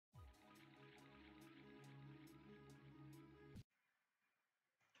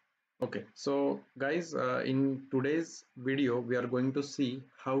Okay, so guys, in today's video, we are going to see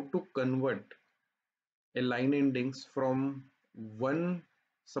how to convert a line endings from one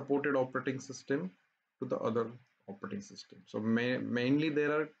supported operating system to the other operating system. So mainly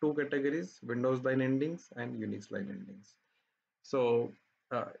there are two categories: Windows line endings and Unix line endings. So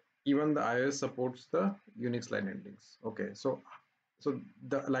uh, even the iOS supports the Unix line endings. Okay, so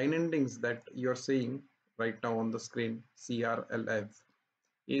the line endings that you're seeing right now on the screen, CRLF,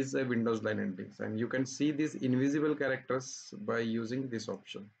 is a Windows line endings, and you can see these invisible characters by using this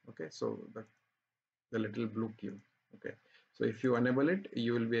option. Okay, so the little blue cube. Okay, so if you enable it,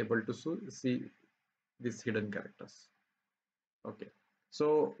 you will be able to see these hidden characters. Okay,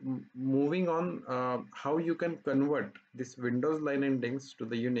 so moving on, how you can convert this Windows line endings to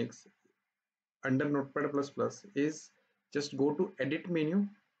the Unix under Notepad++ is just go to edit menu,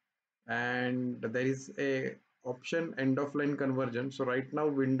 and there is a option end of line conversion. So right now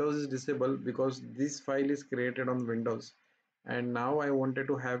Windows is disabled because this file is created on Windows, and now I wanted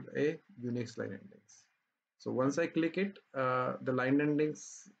to have a Unix line endings. So once I click it, the line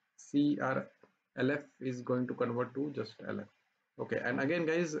endings CRLF is going to convert to just LF. Okay, and again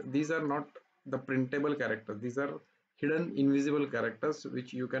guys, these are not the printable characters, these are hidden invisible characters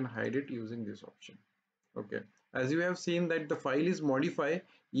which you can hide it using this option. Okay, as you have seen that the file is modified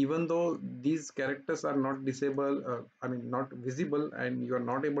even though these characters are not disabled, not visible, and you are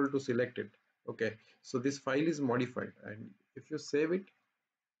not able to select it. Okay, so this file is modified, and if you save it,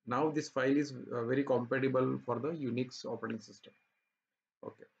 now this file is very compatible for the Unix operating system.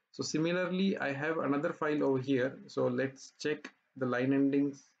 Okay, so similarly I have another file over here, so let's check the line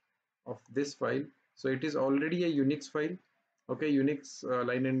endings of this file. So it is already a Unix file. Okay, Unix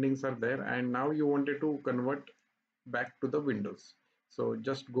line endings are there, and now you wanted to convert back to the Windows. So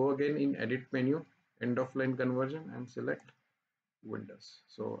just go again in edit menu, end of line conversion, and select Windows.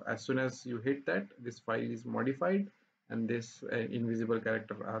 So as soon as you hit that, this file is modified, and this invisible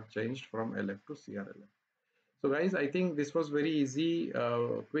character are changed from LF to CRLF. So guys, I think this was very easy,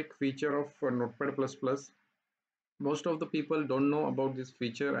 quick feature of Notepad++. Most of the people don't know about this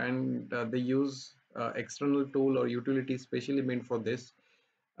feature, and they use external tool or utility specially meant for this,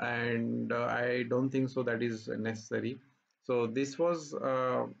 and I don't think so that is necessary. So this was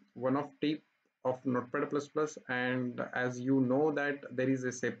one of tip of Notepad++, and as you know that there is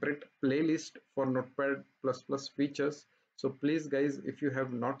a separate playlist for Notepad++ features. So please guys, if you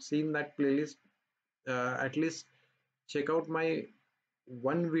have not seen that playlist, at least check out my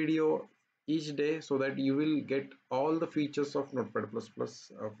one video each day so that you will get all the features of Notepad++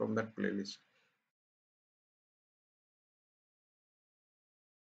 from that playlist.